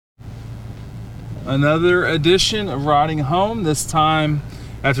Another edition of Riding Home, this time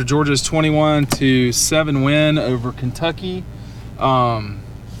after Georgia's 21-7 win over Kentucky. I've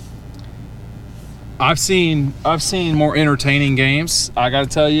seen more entertaining games. I got to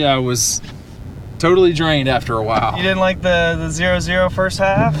tell you, I was totally drained after a while. You didn't like the 0-0 first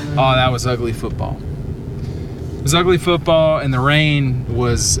half? Oh, that was ugly football. It was ugly football, and the rain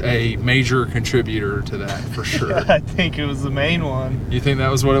was a major contributor to that, for sure. I think it was the main one. You think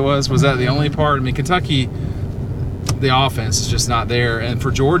that was what it was? Was that the only part? I mean, Kentucky, the offense is just not there. And for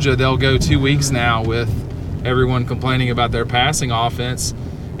Georgia, they'll go 2 weeks now with everyone complaining about their passing offense.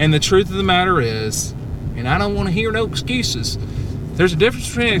 And the truth of the matter is, and I don't want to hear no excuses, there's a difference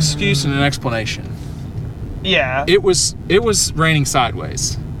between an excuse and an explanation. Yeah. It was raining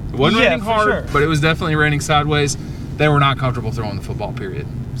sideways. It wasn't raining hard, sure. but it was definitely raining sideways. They were not comfortable throwing the football, period.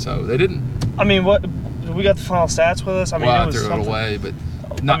 So they didn't. I mean, what we got the final stats with us? I mean, Well, it I was threw something. it away, but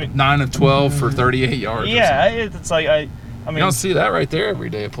I mean, 9 of 12 for 38 yards. Yeah, it's like I mean, You don't see that right there every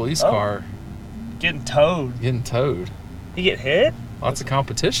day. A police car getting towed. getting towed. You get hit? Lots of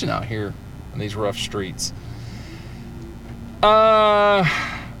competition out here on these rough streets. The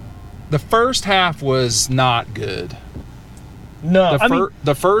first half was not good. No, I mean,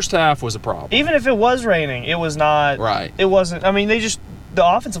 The first half was a problem. even if it was raining, it was not. Right. It wasn't. I mean, the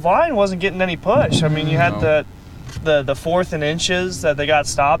offensive line wasn't getting any push. I mean, you had No. the 4th and inches that they got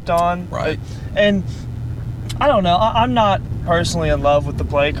stopped on. Right. And I don't know. I'm not personally in love with the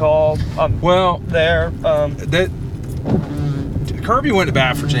play call. Well, There. that Kirby went to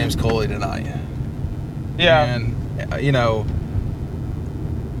bat for James Coley tonight. Yeah. And, you know,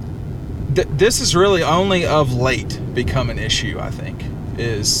 this is really only of late become an issue, I think,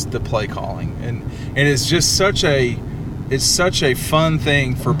 is the play calling. And it's just such a fun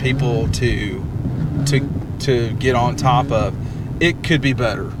thing for people to get on top of. It could be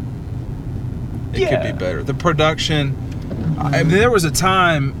better. It could be better. The production, I mean, there was a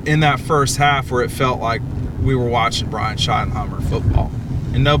time in that first half where it felt like we were watching Brian Schottenheimer football.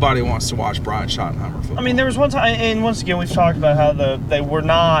 And nobody wants to watch Brian Schottenheimer football. I mean, there was one time, and once again, we've talked about how they were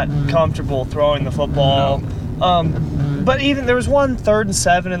not comfortable throwing the football. No. But even there was one 3rd and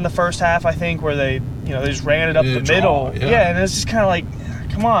 7 in the first half, I think, where they just ran it up the middle. Yeah, and it's just kind of like,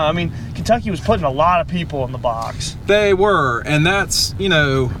 come on. I mean, Kentucky was putting a lot of people in the box. They were, and that's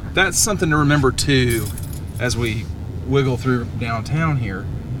something to remember too, as we wiggle through downtown here.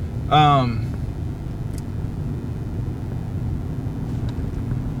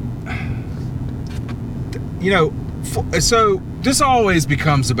 So this always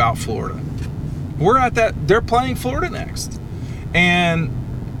becomes about Florida. We're at that. They're playing Florida next, and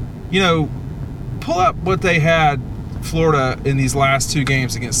pull up what they had Florida in these last 2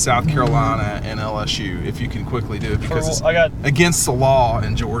 games against South Carolina and LSU, if you can quickly do it, because it's against the law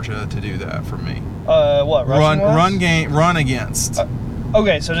in Georgia to do that for me. What run against.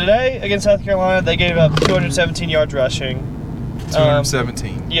 Okay, so today against South Carolina, they gave up 217 yards rushing.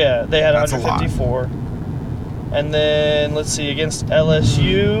 217. Yeah, they had That's 154. And then let's see, against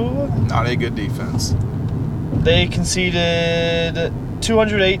LSU, not a good defense. They conceded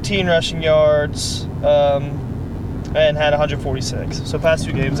 218 rushing yards. And had 146. So past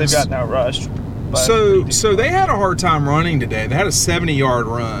 2 games, they've gotten outrushed. So they had a hard time running today. They had a 70-yard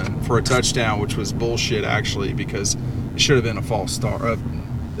run for a touchdown, which was bullshit actually, because it should have been a false start,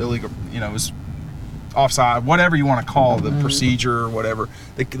 illegal. It was offside, whatever you want to call the procedure or whatever.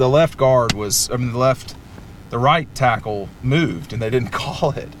 The left guard was, the right tackle moved and they didn't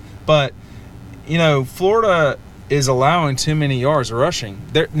call it. But Florida is allowing too many yards of rushing.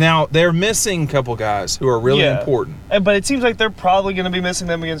 They're missing a couple guys who are really important. But it seems like they're probably going to be missing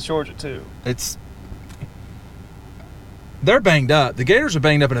them against Georgia too. They're banged up. The Gators are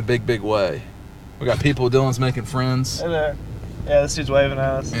banged up in a big, big way. We got people. Dylan's making friends. Hey there. Yeah, this dude's waving at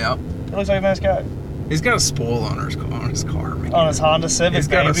us. Yeah. He looks like a nice guy. He's got a spoiler on his car. Man. On his Honda Civic, He's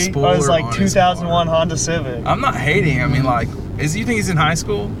got baby. a spoiler on his on 2001 Honda Civic. I'm not hating. I mean, you think he's in high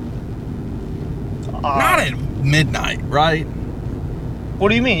school? Not at midnight, right? What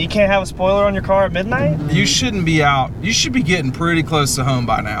do you mean? You can't have a spoiler on your car at midnight? You shouldn't be out. You should be getting pretty close to home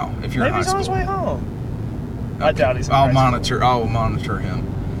by now if you're in high school. Maybe he's on his way home. Okay. I doubt he's in I high will monitor him.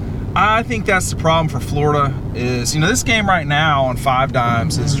 I think that's the problem for Florida is, this game right now on 5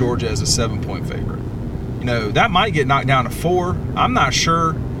 dimes is Georgia as a 7-point favorite. That might get knocked down to 4. I'm not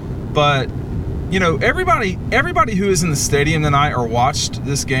sure. But, everybody who is in the stadium tonight or watched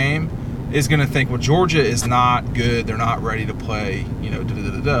this game is going to think, well, Georgia is not good. They're not ready to play,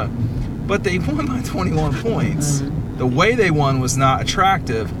 But they won by 21 points. The way they won was not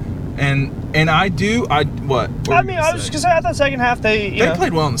attractive. And what? I mean, I was just going to say, at the second half, they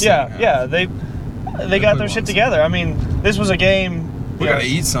played well in the second half. Yeah, they got their shit together. I mean, this was a game. We got to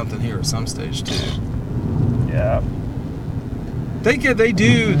eat something here at some stage too. Yeah. They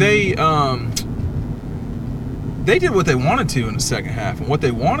did what they wanted to in the second half, and what they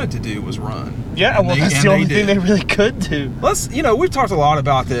wanted to do was run. Yeah, well, that's the only thing they really could do. We've talked a lot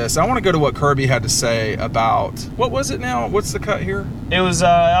about this. I want to go to what Kirby had to say about, what was it now? What's the cut here? It was,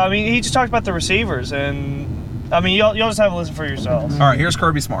 he just talked about the receivers, and, y'all just have a listen for yourselves. All right, here's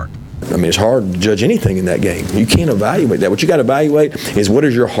Kirby Smart. I mean, it's hard to judge anything in that game. You can't evaluate that. What you got to evaluate is what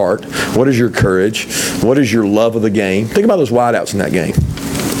is your heart, what is your courage, what is your love of the game. Think about those wideouts in that game.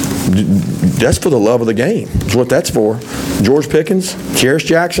 That's for the love of the game. That's what that's for. George Pickens, Kearis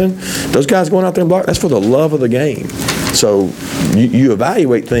Jackson, those guys going out there and block, that's for the love of the game. So you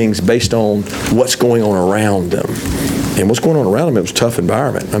evaluate things based on what's going on around them. And what's going on around them, it was a tough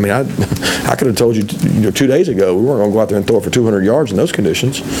environment. I mean, I could have told you, 2 days ago, we weren't going to go out there and throw it for 200 yards in those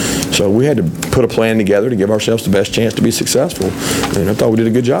conditions. So we had to put a plan together to give ourselves the best chance to be successful. And I thought we did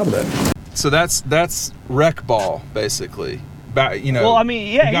a good job of that. So that's rec ball, basically. You got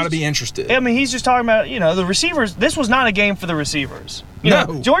to be interested. I mean, he's just talking about, the receivers. This was not a game for the receivers.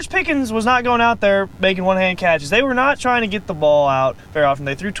 George Pickens was not going out there making one-hand catches. They were not trying to get the ball out very often.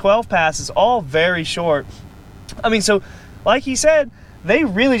 They threw 12 passes, all very short. I mean, so like he said, they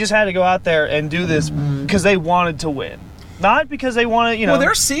really just had to go out there and do this because they wanted to win. Not because they wanted, Well,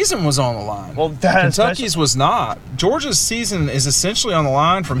 their season was on the line. Well, Kentucky's was not. Georgia's season is essentially on the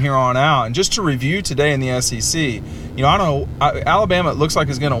line from here on out. And just to review today in the SEC, I don't know, Alabama, it looks like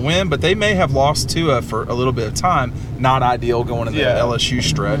is going to win, but they may have lost Tua for a little bit of time. Not ideal going into the LSU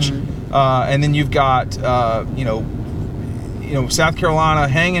stretch. And then you've got, South Carolina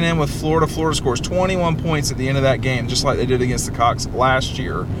hanging in with Florida. Florida scores 21 points at the end of that game, just like they did against the Cox last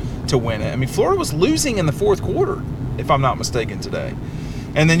year to win it. I mean, Florida was losing in the fourth quarter, if I'm not mistaken, today.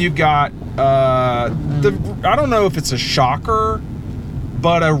 And then you've got, I don't know if it's a shocker,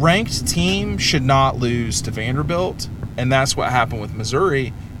 but a ranked team should not lose to Vanderbilt, and that's what happened with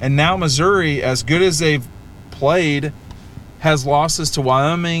Missouri. And now Missouri, as good as they've played, has losses to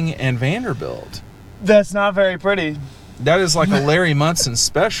Wyoming and Vanderbilt. That's not very pretty. That is like a Larry Munson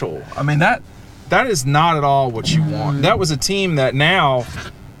special. I mean, that is not at all what you want. That was a team that now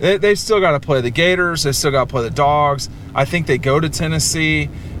they've still got to play the Gators. They still got to play the Dogs. I think they go to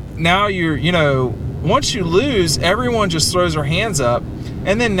Tennessee. Now once you lose, everyone just throws their hands up.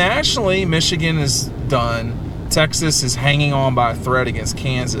 And then nationally, Michigan is done. Texas is hanging on by a thread against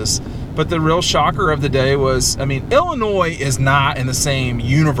Kansas. But the real shocker of the day was, Illinois is not in the same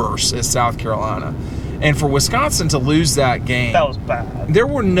universe as South Carolina. And for Wisconsin to lose that game, that was bad. There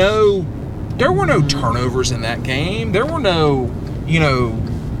were no turnovers in that game. There were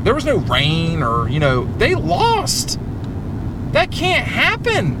there was no rain or, they lost. That can't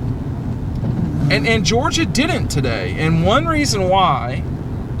happen. And Georgia didn't today. And one reason why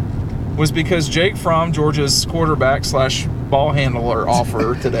was because Jake Fromm, Georgia's quarterback / ball handler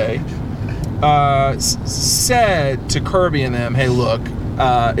offer today, said to Kirby and them, hey, look,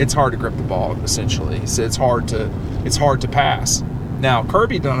 it's hard to grip the ball, essentially. He said it's hard to pass. Now,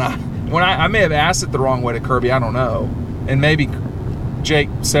 Kirby I may have asked it the wrong way to Kirby, I don't know. And maybe Jake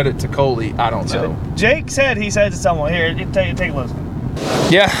said it to Coley, I don't know. Jake said he said to someone, here, take a listen.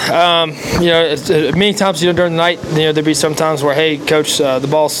 Yeah, many times during the night, there'd be some times where, hey, coach, the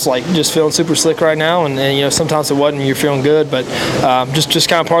ball's like just feeling super slick right now, and sometimes it wasn't. You're feeling good, but just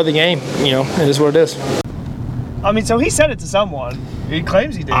kind of part of the game. It is what it is. So he said it to someone. He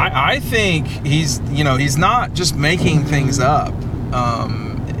claims he did. I think he's not just making things up.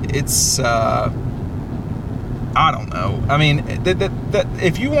 It's I don't know. That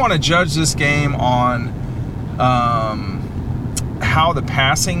if you want to judge this game on how the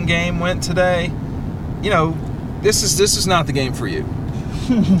passing game went today, this is not the game for you.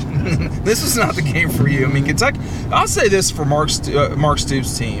 This is not the game for you. Kentucky. I'll say this for Mark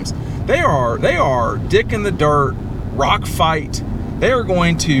Stoops' teams: they are dick in the dirt, rock fight. They are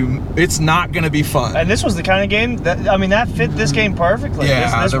going to. It's not going to be fun. And this was the kind of game that fit this game perfectly.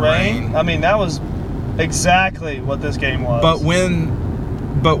 Yeah, this the rain. That was exactly what this game was. But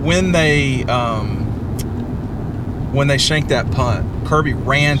when they shanked that punt, Kirby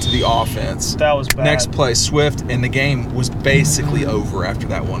ran to the offense. That was bad. Next play, Swift, and the game was basically over after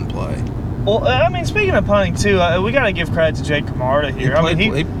that one play. Well, speaking of punting too, we got to give credit to Jake Camarda here.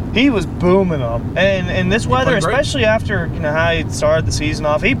 He was booming them, and in this weather, especially after how he started the season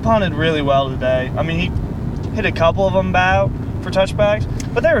off, he punted really well today. He hit a couple of them for touchbacks,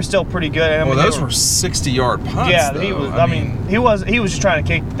 but they were still pretty good. I mean, those were 60-yard punts. Yeah, though. he was. I mean, he was just trying to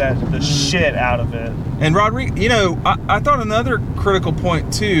kick the shit out of it. And Rodrigo, I thought another critical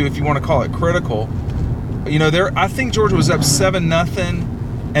point too, if you want to call it critical. I think Georgia was up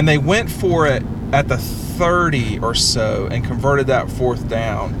 7-0, and they went for it at the 30 or so and converted that 4th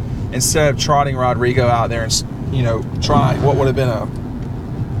down instead of trotting Rodrigo out there and try what would have been a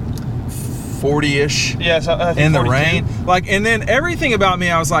 40-ish in the 42. rain. And then everything about me,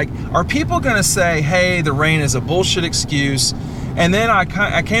 I was like, are people going to say, hey, the rain is a bullshit excuse? And then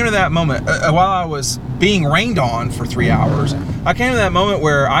I came to that moment while I was being rained on for 3 hours. I came to that moment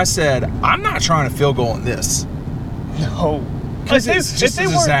where I said, I'm not trying to field goal in this. No. Because it's just a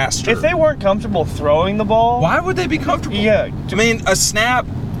disaster. If they weren't comfortable throwing the ball. Why would they be comfortable? Yeah. I mean, a snap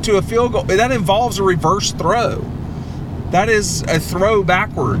to a field goal, that involves a reverse throw. That is a throw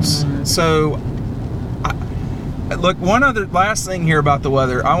backwards. So, look, one other last thing here about the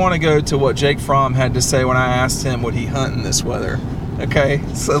weather. I want to go to what Jake Fromm had to say when I asked him, would he hunt in this weather? Okay,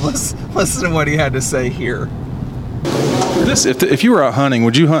 so let's listen to what he had to say here. If you were out hunting,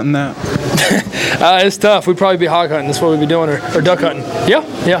 would you hunt in that? It's tough. We'd probably be hog hunting. That's what we'd be doing, or duck hunting.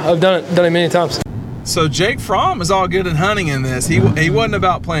 Yeah, I've done it many times. So Jake Fromm is all good at hunting in this. He wasn't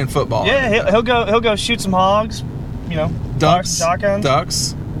about playing football. Yeah, he'll go shoot some hogs, ducks,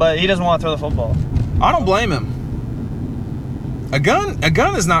 shotguns. But he doesn't want to throw the football. I don't blame him. A gun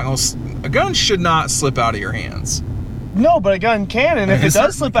should not slip out of your hands. No, but a gun can, and if it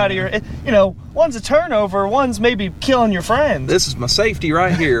does slip out of your, one's a turnover, one's maybe killing your friend. This is my safety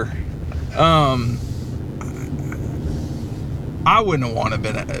right here. I wouldn't have wanted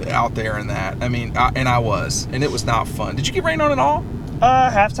to been out there in that. I mean, I was, and it was not fun. Did you get rained on at all?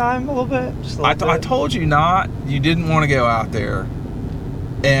 Halftime, a little bit. Just a little bit. I told you you didn't want to go out there,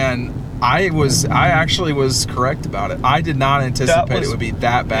 and I actually was correct about it. I did not anticipate it would be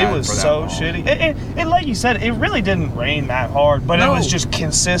that bad. It was for that so long. shitty. And like you said, it really didn't rain that hard, but it was just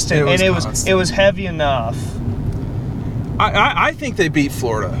consistent, it was heavy enough. I think they beat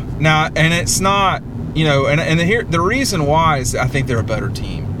Florida now, and it's not, and here the reason why is I think they're a better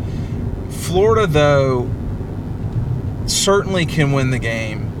team. Florida, though, certainly can win the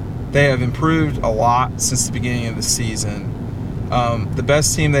game. They have improved a lot since the beginning of the season. The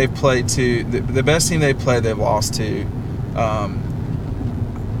best team they've played to, the best team they've played, they've lost to.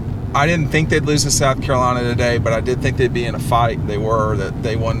 I didn't think they'd lose to South Carolina today, but I did think they'd be in a fight. They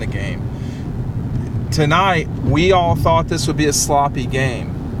won the game. Tonight, we all thought this would be a sloppy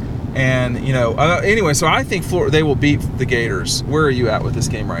game. And, anyway, so I think they will beat the Gators. Where are you at with this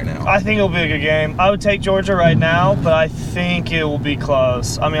game right now? I think it'll be a good game. I would take Georgia right now, but I think it will be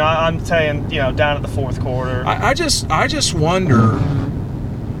close. I mean, I'm saying, down at the 4th quarter. I just wonder.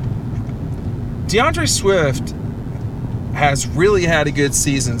 DeAndre Swift has really had a good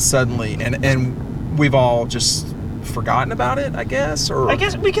season suddenly, and we've all just forgotten about it, I guess?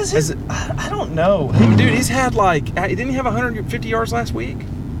 Because I don't know. Dude, he's had didn't he have 150 yards last week?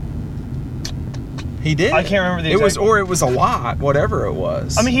 He did. I can't remember the exact. It was a lot, whatever it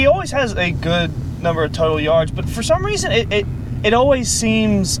was. I mean, he always has a good number of total yards, but for some reason, it always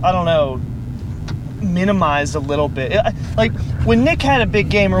seems, I don't know, minimized a little bit. Like when Nick had a big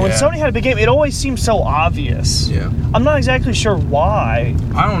game, or when Sony had a big game, it always seems so obvious. Yeah. I'm not exactly sure why.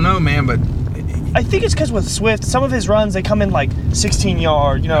 I don't know, man, but I think it's because with Swift, some of his runs, they come in 16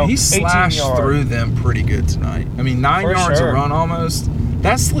 yard, he slashed 18 yard. through them pretty good tonight. I mean, 9 yards a run almost.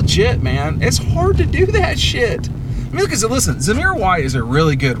 That's legit, man. It's hard to do that shit. I mean, listen, Zamir White is a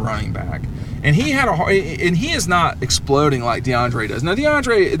really good running back, and he is not exploding like DeAndre does. Now,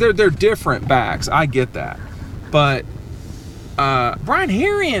 DeAndre, they're different backs. I get that, but Brian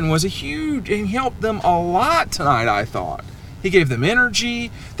Herrien was and he helped them a lot tonight. I thought he gave them energy.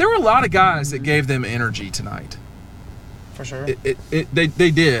 There were a lot of guys that gave them energy tonight. For sure,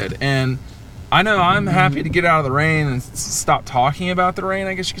 they did, and I know I'm happy to get out of the rain and stop talking about the rain,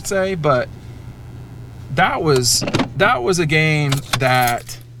 I guess you could say, but that was a game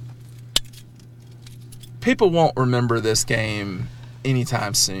that people won't remember this game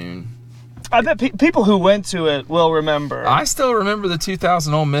anytime soon. I bet people who went to it will remember. I still remember the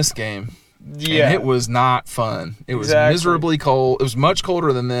 2000 Ole Miss game. Yeah. And it was not fun. It was miserably cold. It was much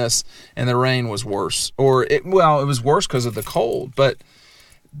colder than this, and the rain was worse. It was worse because of the cold, but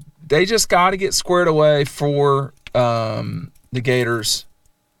they just got to get squared away for the Gators.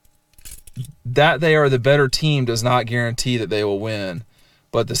 That they are the better team does not guarantee that they will win.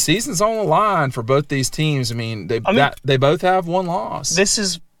 But the season's on the line for both these teams. I mean, they both have one loss. This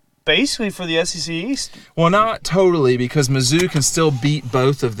is basically for the SEC East. Well, not totally, because Mizzou can still beat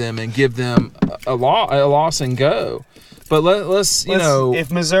both of them and give them a loss and go. But let's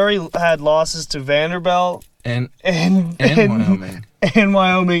if Missouri had losses to Vanderbilt and and Wyoming and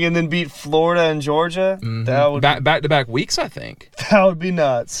Wyoming, and then beat Florida and Georgia, that would back to back weeks, I think that would be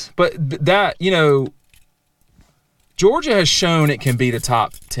nuts. But that Georgia has shown it can beat a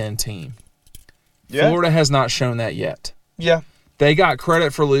top 10 team. Yeah. Florida has not shown that yet. Yeah. They got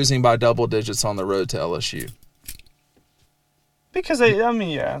credit for losing by double digits on the road to LSU. Because they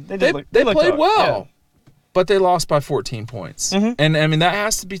played well. Yeah. But they lost by 14 points. Mm-hmm. And, I mean, that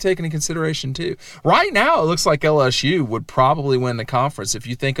has to be taken into consideration, too. Right now, it looks like LSU would probably win the conference if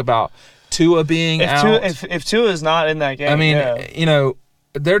you think about Tua being out. If Tua is not in that game, I mean,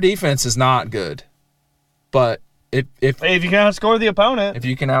 their defense is not good. But if you can outscore the opponent. If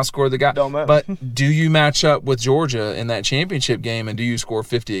you can outscore the guy. Don't matter. But do you match up with Georgia in that championship game, and do you score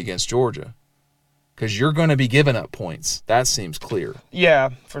 50 against Georgia? Because you're going to be giving up points. That seems clear. Yeah,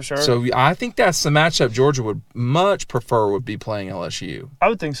 for sure. So I think that's the matchup Georgia would much prefer would be playing LSU. I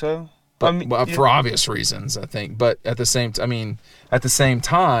would think so. But, for obvious reasons, I think. But at the same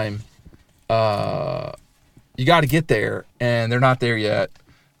time, you got to get there, and they're not there yet.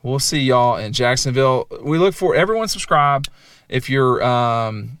 We'll see y'all in Jacksonville. We look for everyone subscribe. If you're,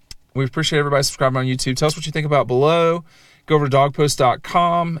 we appreciate everybody subscribing on YouTube. Tell us what you think about below. Go over to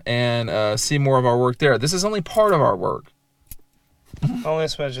dogpost.com and see more of our work there. This is only part of our work. Only a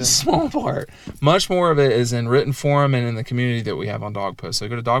smidgen. Small part. Much more of it is in written form and in the community that we have on Dogpost. So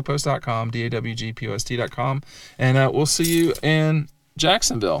go to dogpost.com, dawgpost.com, and we'll see you in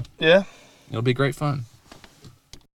Jacksonville. Yeah. It'll be great fun.